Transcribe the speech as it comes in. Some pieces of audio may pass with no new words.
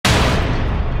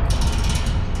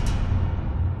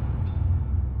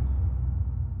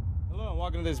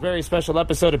welcome to this very special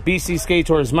episode of BC Skate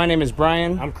Tours. My name is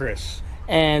Brian. I'm Chris.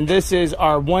 And this is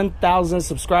our 1,000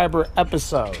 subscriber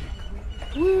episode.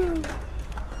 Woo!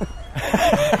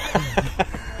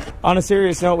 On a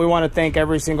serious note, we want to thank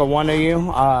every single one of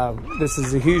you. This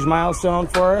is a huge milestone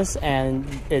for us, and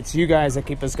it's you guys that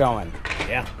keep us going.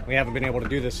 Yeah, we haven't been able to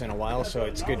do this in a while, so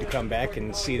it's good to come back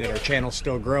and see that our channel's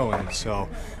still growing. So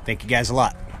thank you guys a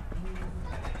lot.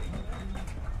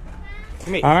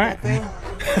 All right.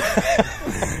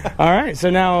 All right,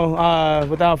 so now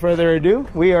without further ado,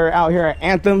 we are out here at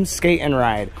Anthem Skate and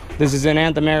Ride. This is in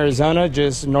Anthem, Arizona,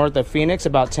 just north of Phoenix,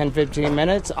 about 10-15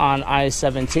 minutes on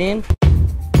I-17.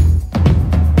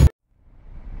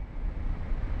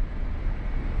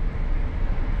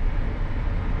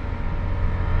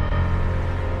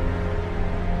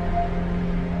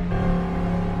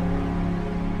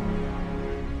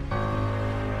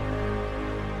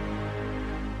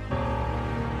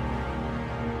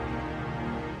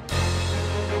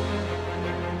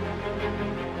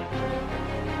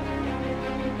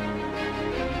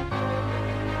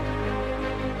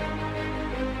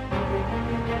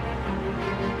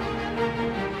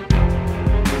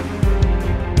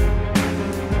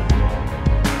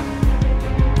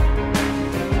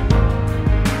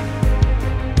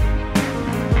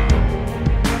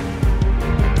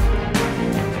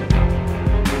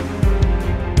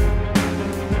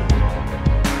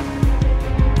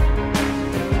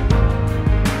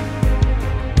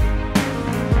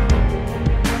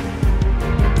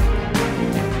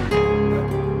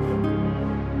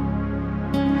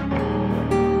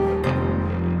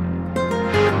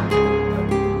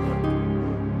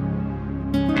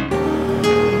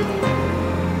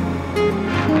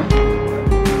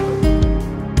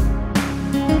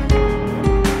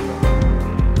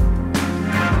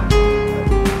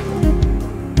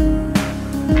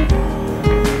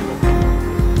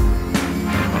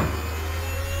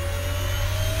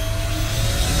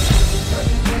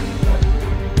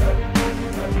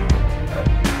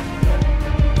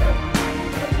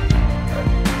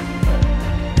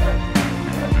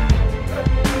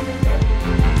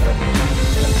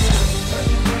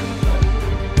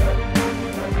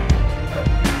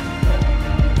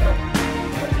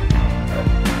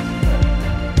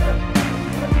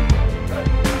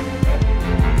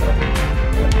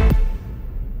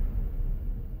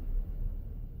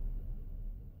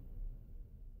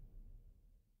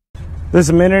 This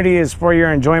amenity is for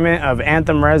your enjoyment of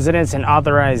Anthem residents and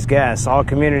authorized guests. All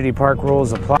community park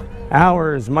rules apply.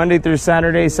 Hours, Monday through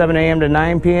Saturday, 7 a.m. to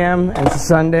 9 p.m. and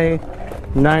Sunday,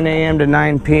 9 a.m. to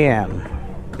 9 p.m.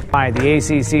 The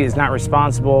ACC is not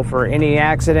responsible for any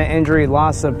accident, injury,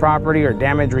 loss of property, or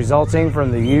damage resulting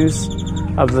from the use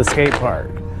of the skate park.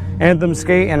 Anthem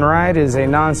Skate and Ride is a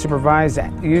non-supervised,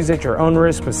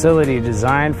 use-at-your-own-risk facility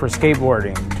designed for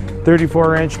skateboarding.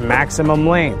 34-inch maximum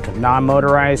length,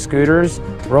 non-motorized scooters,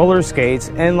 roller skates,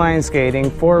 inline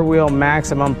skating, four-wheel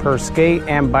maximum per skate,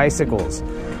 and bicycles.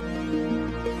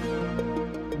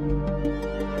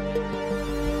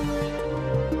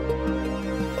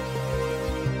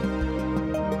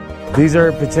 These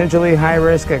are potentially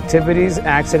high-risk activities.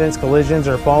 Accidents, collisions,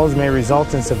 or falls may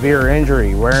result in severe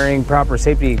injury. Wearing proper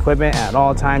safety equipment at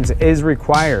all times is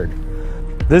required.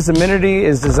 This amenity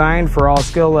is designed for all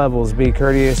skill levels. Be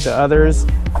courteous to others.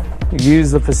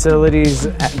 Use the facilities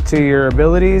to your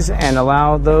abilities and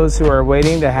allow those who are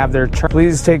waiting to have their turn.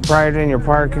 Please take pride in your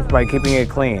park by keeping it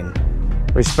clean.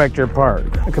 Respect your park.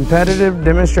 Competitive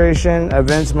demonstration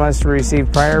events must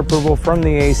receive prior approval from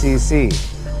the ACC.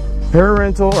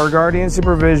 Parental or guardian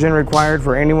supervision required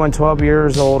for anyone 12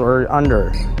 years old or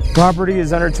under. Property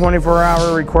is under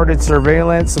 24-hour recorded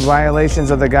surveillance.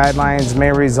 Violations of the guidelines may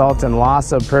result in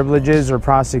loss of privileges or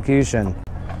prosecution.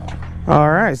 All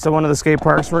right, so one of the skate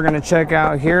parks we're going to check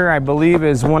out here, I believe,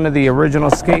 is one of the original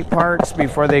skate parks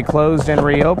before they closed and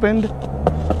reopened.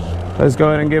 Let's go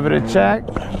ahead and give it a check.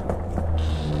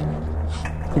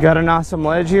 You got an awesome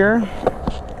ledge here.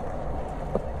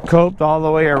 Coped all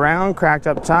the way around, cracked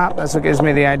up top. That's what gives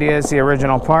me the idea it's the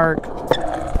original park.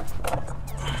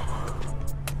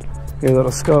 Get a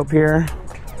little scope here.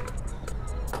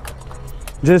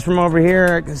 Just from over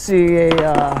here, I can see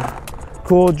a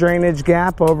cool drainage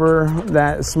gap over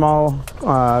that small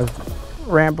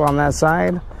ramp on that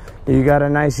side. You got a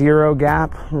nice Euro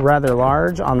gap, rather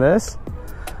large on this.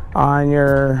 On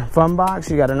your fun box,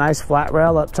 you got a nice flat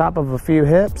rail up top of a few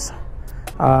hips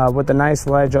with a nice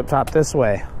ledge up top this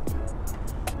way.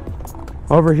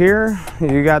 Over here,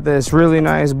 you got this really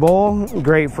nice bowl,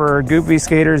 great for goofy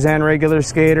skaters and regular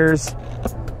skaters.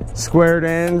 Squared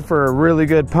in for really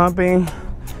good pumping.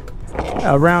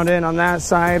 A round in on that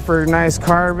side for nice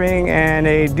carving and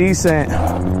a decent,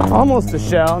 almost a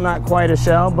shell, not quite a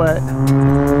shell, but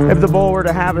if the bowl were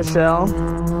to have a shell,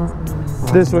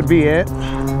 this would be it.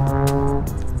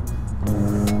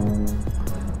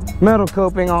 Metal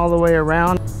coping all the way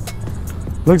around.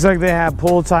 Looks like they have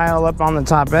pull tile up on the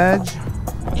top edge.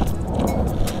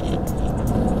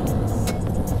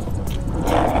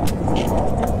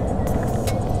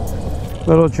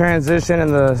 Little transition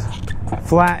in the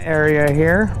flat area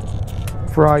here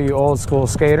for all you old school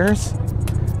skaters.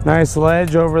 Nice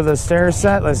ledge over the stair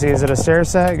set. Let's see, is it a stair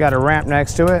set? Got a ramp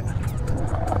next to it.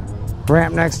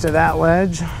 Ramp next to that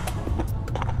ledge.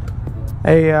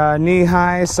 A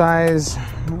knee-high size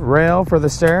rail for the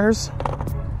stairs.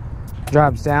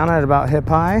 Drops down at about hip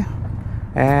high.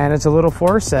 And it's a little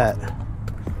floor set.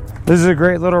 This is a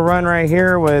great little run right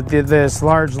here with this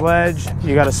large ledge.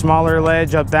 You got a smaller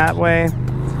ledge up that way.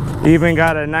 You even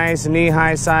got a nice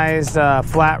knee-high sized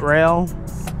flat rail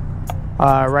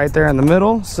right there in the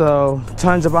middle. So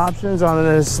tons of options on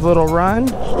this little run.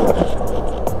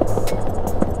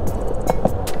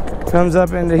 Comes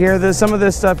up into here. Some of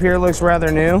this stuff here looks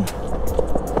rather new.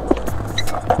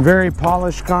 Very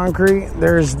polished concrete.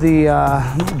 There's the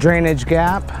drainage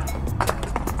gap.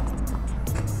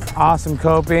 Awesome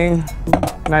coping.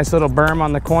 Nice little berm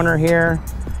on the corner here.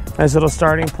 Nice little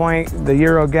starting point. The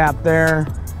Euro gap there.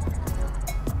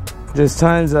 Just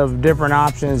tons of different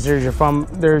options.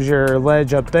 There's your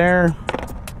ledge up there.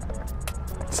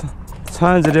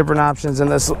 Tons of different options in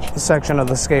this section of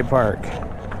the skate park.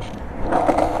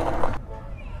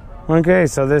 Okay,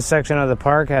 so this section of the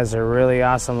park has a really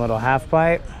awesome little half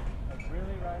pipe.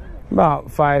 About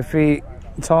 5 feet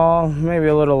tall, maybe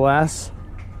a little less.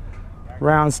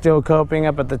 Round steel coping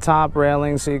up at the top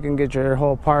railing so you can get your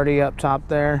whole party up top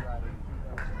there.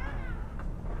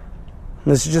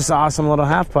 This is just an awesome little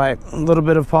half pipe. A little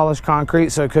bit of polished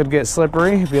concrete so it could get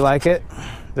slippery if you like it.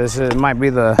 This might be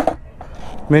the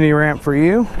mini ramp for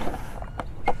you.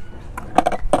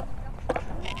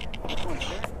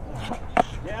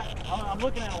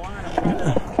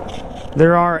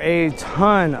 There are a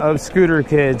ton of scooter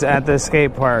kids at this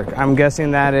skate park. I'm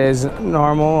guessing that is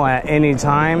normal at any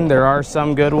time. There are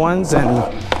some good ones, and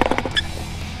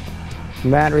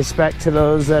mad respect to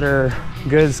those that are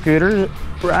good scooter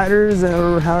riders,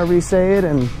 or however you say it,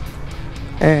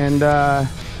 and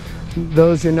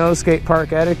those who know skate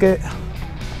park etiquette.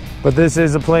 But this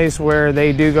is a place where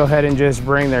they do go ahead and just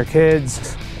bring their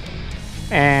kids,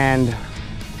 and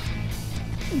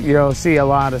you'll see a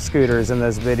lot of scooters in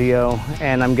this video,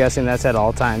 and I'm guessing that's at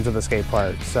all times of the skate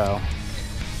park. So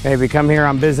maybe come here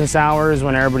on business hours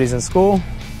when everybody's in school.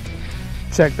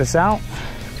 Check this out.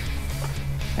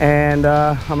 And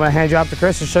I'm gonna hand you off to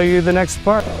Chris to show you the next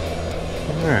part.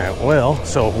 All right, well,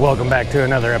 so welcome back to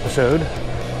another episode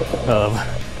of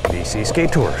BC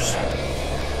Skate Tours.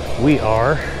 We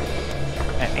are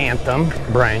at Anthem.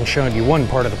 Brian's showing you one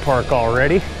part of the park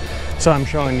already, so I'm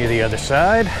showing you the other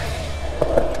side.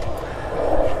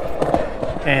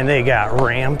 And they got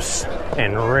ramps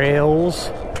and rails,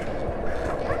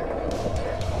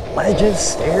 ledges,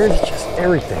 stairs, just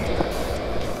everything.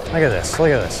 Look at this, look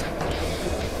at this.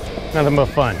 Nothing but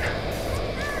fun.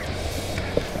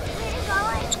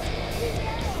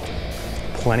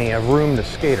 Plenty of room to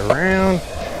skate around.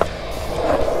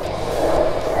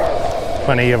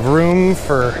 Plenty of room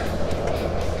for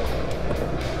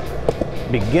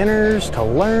beginners to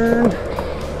learn.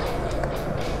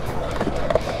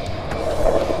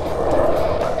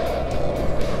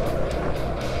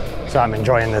 So I'm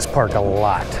enjoying this park a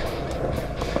lot.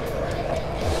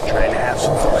 Trying to have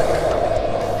some fun.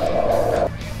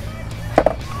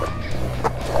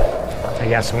 I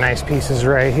got some nice pieces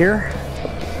right here.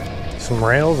 Some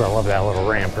rails. I love that little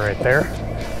ramp right there.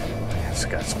 It's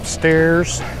got some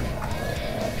stairs.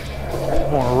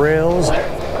 More rails.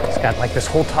 It's got like this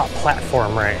whole top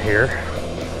platform right here.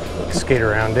 Skate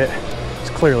around it. It's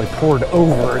clearly poured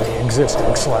over the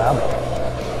existing slab.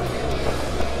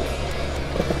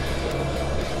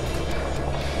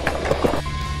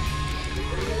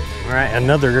 All right,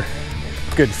 another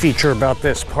good feature about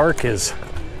this park is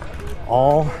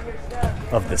all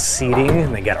of the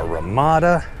seating. They got a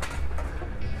ramada.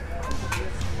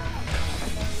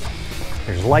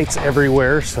 There's lights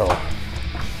everywhere, so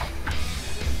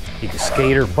you can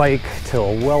skate or bike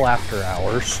till well after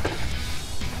hours.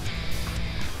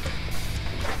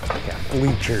 Got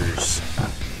bleachers,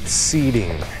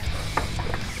 seating.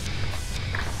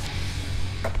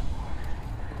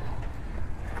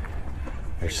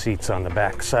 There's seats on the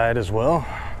back side as well.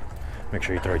 Make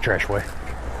sure you throw your trash away.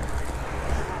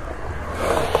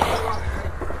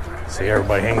 See,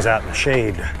 everybody hangs out in the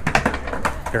shade.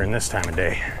 during this time of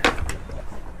day.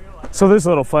 So this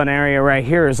little fun area right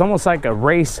here is almost like a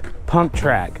race pump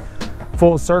track.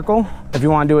 Full circle. If you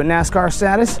want to do it NASCAR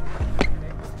status,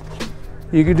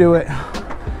 you could do it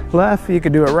left, you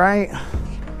could do it right.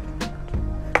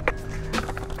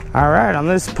 All right, on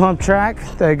this pump track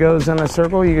that goes in a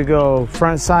circle, you could go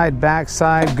front side, back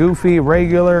side, goofy,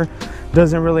 regular,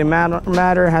 doesn't really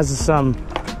matter. Has some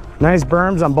nice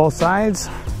berms on both sides.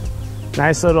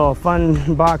 Nice little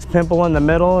fun box pimple in the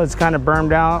middle. It's kind of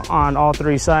bermed out on all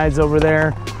three sides over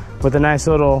there with a nice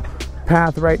little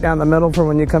path right down the middle for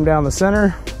when you come down the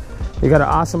center. You got an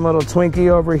awesome little Twinkie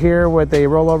over here with a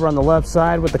rollover on the left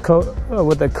side with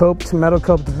the metal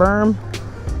coped berm.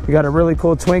 You got a really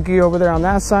cool Twinkie over there on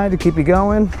that side to keep you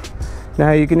going.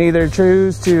 Now you can either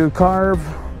choose to carve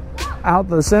out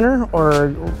the center or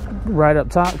right up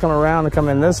top, come around and come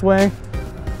in this way.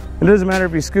 It doesn't matter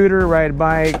if you scooter, ride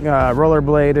bike,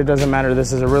 rollerblade, it doesn't matter.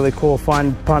 This is a really cool,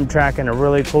 fun pump track and a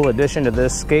really cool addition to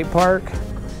this skate park.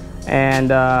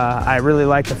 And I really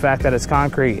like the fact that it's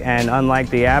concrete, and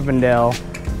unlike the Avondale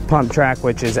pump track,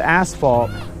 which is asphalt,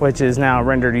 which is now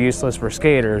rendered useless for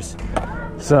skaters.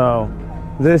 So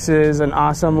this is an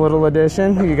awesome little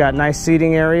addition. You got nice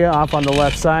seating area off on the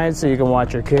left side so you can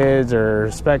watch your kids or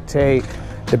spectate.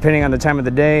 Depending on the time of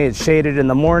the day, it's shaded in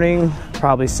the morning,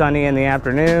 probably sunny in the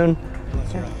afternoon.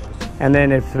 And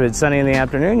then if it's sunny in the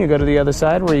afternoon, you go to the other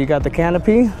side where you got the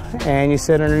canopy and you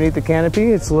sit underneath the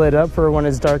canopy. It's lit up for when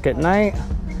it's dark at night.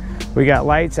 We got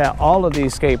lights at all of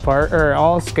these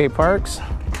all skate parks.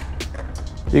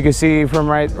 You can see from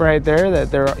right there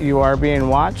that you are being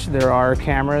watched. There are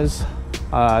cameras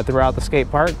throughout the skate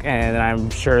park, and I'm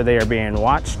sure they are being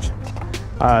watched.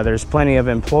 There's plenty of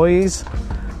employees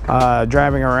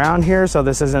driving around here, so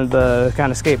this isn't the kind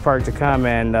of skate park to come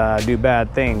and do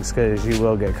bad things, because you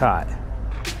will get caught.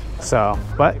 So,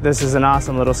 but this is an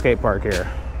awesome little skate park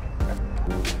here.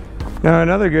 Now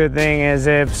another good thing is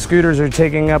if scooters are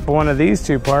taking up one of these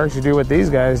two parks, you do what these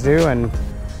guys do and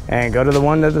go to the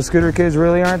one that the scooter kids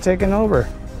really aren't taking over.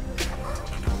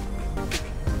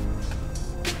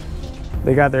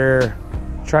 They got their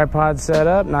tripod set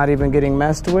up, not even getting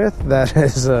messed with. That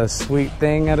is a sweet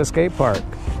thing at a skate park.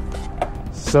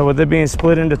 So with it being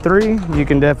split into three, you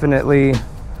can definitely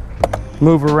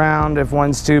move around if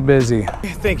one's too busy.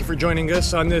 Thank you for joining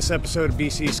us on this episode of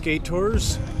BC Skate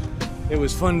Tours. It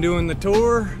was fun doing the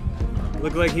tour.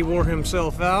 Looked like he wore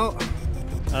himself out.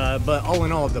 But all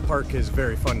in all, the park is a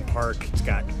very fun park. It's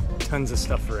got tons of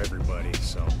stuff for everybody.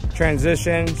 So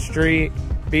transition, street,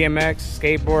 BMX,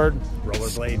 skateboard,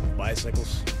 rollerblade,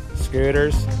 bicycles,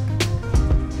 scooters.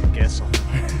 Guess so.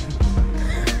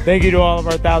 Thank you to all of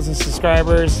our 1,000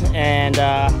 subscribers, and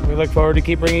we look forward to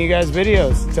keep bringing you guys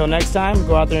videos. Until next time,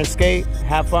 go out there and skate,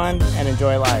 have fun, and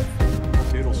enjoy life.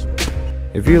 Doodles.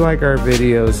 If you like our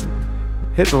videos,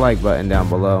 hit the like button down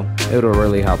below. It'll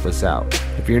really help us out.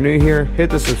 If you're new here, hit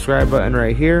the subscribe button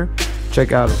right here.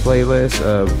 Check out a playlist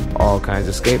of all kinds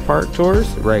of skate park tours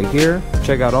right here.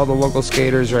 Check out all the local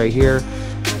skaters right here.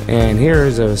 And here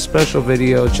is a special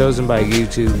video chosen by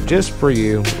YouTube just for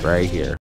you right here.